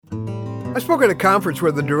I spoke at a conference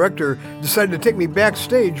where the director decided to take me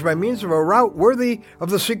backstage by means of a route worthy of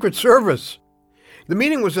the Secret Service. The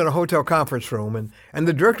meeting was in a hotel conference room, and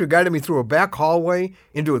the director guided me through a back hallway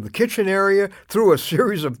into the kitchen area, through a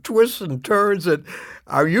series of twists and turns that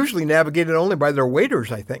are usually navigated only by their waiters,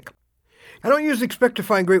 I think. I don't usually expect to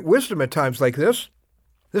find great wisdom at times like this.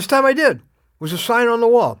 This time I did. It was a sign on the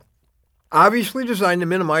wall, obviously designed to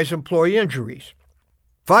minimize employee injuries.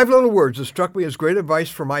 5 little words that struck me as great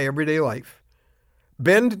advice for my everyday life.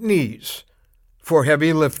 Bend knees for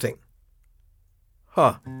heavy lifting.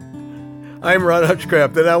 I'm Ron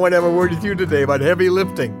Hutchcraft, and I want to have a word with you today about heavy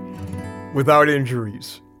lifting without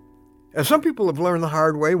injuries. As some people have learned the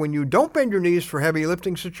hard way, when you don't bend your knees for heavy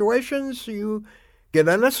lifting situations, you get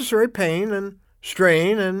unnecessary pain and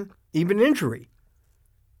strain and even injury.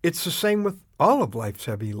 It's the same with all of life's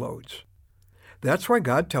heavy loads. That's why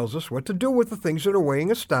God tells us what to do with the things that are weighing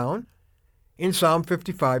us down in Psalm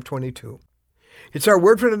 55:22. It's our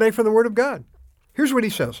word for today from the Word of God. Here's what he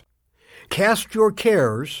says. Cast your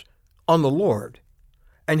cares on the Lord,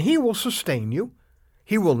 and he will sustain you.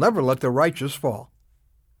 He will never let the righteous fall.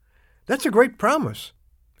 That's a great promise,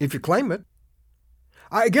 if you claim it.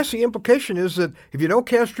 I guess the implication is that if you don't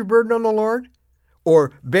cast your burden on the Lord,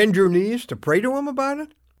 or bend your knees to pray to him about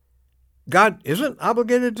it, God isn't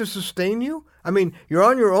obligated to sustain you. I mean, you're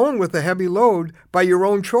on your own with a heavy load by your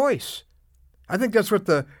own choice. I think that's what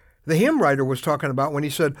the hymn writer was talking about when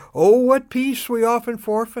he said, "Oh, what peace we often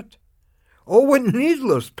forfeit. Oh, what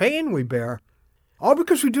needless pain we bear. All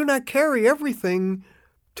because we do not carry everything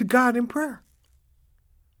to God in prayer."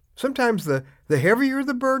 Sometimes the heavier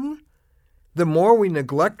the burden, the more we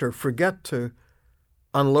neglect or forget to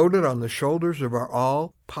unload it on the shoulders of our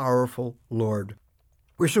all-powerful Lord.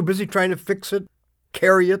 We're so busy trying to fix it,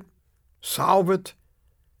 carry it, solve it,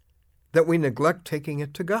 that we neglect taking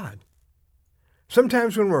it to God.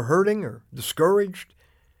 Sometimes when we're hurting or discouraged,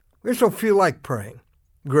 we just don't feel like praying.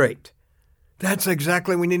 Great. That's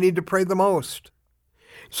exactly when you need to pray the most.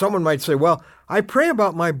 Someone might say, well, I pray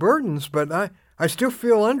about my burdens, but I still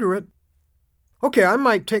feel under it. Okay, I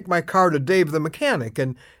might take my car to Dave the mechanic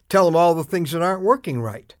and tell him all the things that aren't working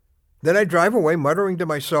right. Then I drive away muttering to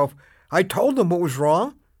myself, I told them what was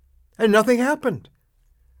wrong, and nothing happened.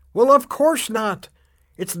 Well, of course not.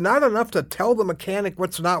 It's not enough to tell the mechanic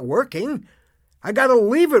what's not working. I got to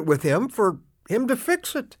leave it with him for him to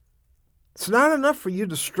fix it. It's not enough for you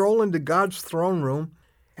to stroll into God's throne room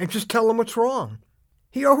and just tell him what's wrong.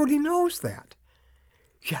 He already knows that.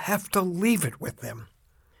 You have to leave it with him.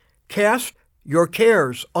 Cast your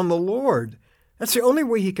cares on the Lord. That's the only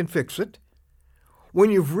way he can fix it.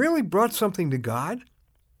 When you've really brought something to God,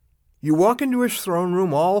 you walk into his throne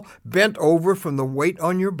room all bent over from the weight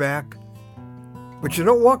on your back, but you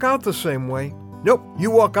don't walk out the same way. Nope, you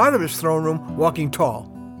walk out of his throne room walking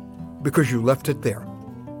tall because you left it there.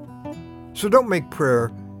 So don't make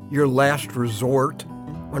prayer your last resort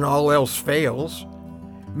when all else fails.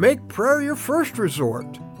 Make prayer your first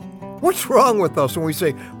resort. What's wrong with us when we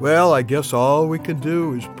say, well, I guess all we can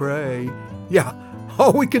do is pray? Yeah,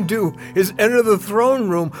 all we can do is enter the throne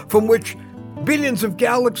room from which billions of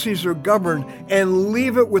galaxies are governed and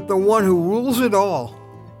leave it with the one who rules it all.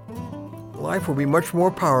 Life will be much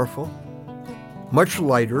more powerful, much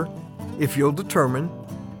lighter, if you'll determine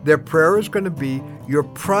that prayer is going to be your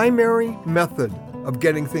primary method of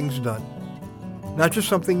getting things done, not just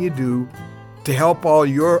something you do to help all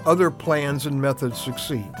your other plans and methods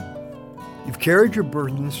succeed. You've carried your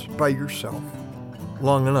burdens by yourself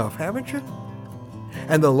long enough, haven't you?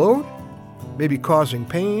 And the load may be causing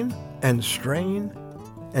pain and strain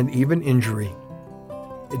and even injury.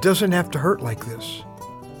 It doesn't have to hurt like this.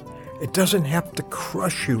 It doesn't have to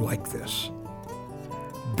crush you like this.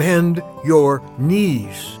 Bend your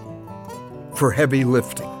knees for heavy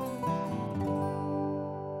lifting.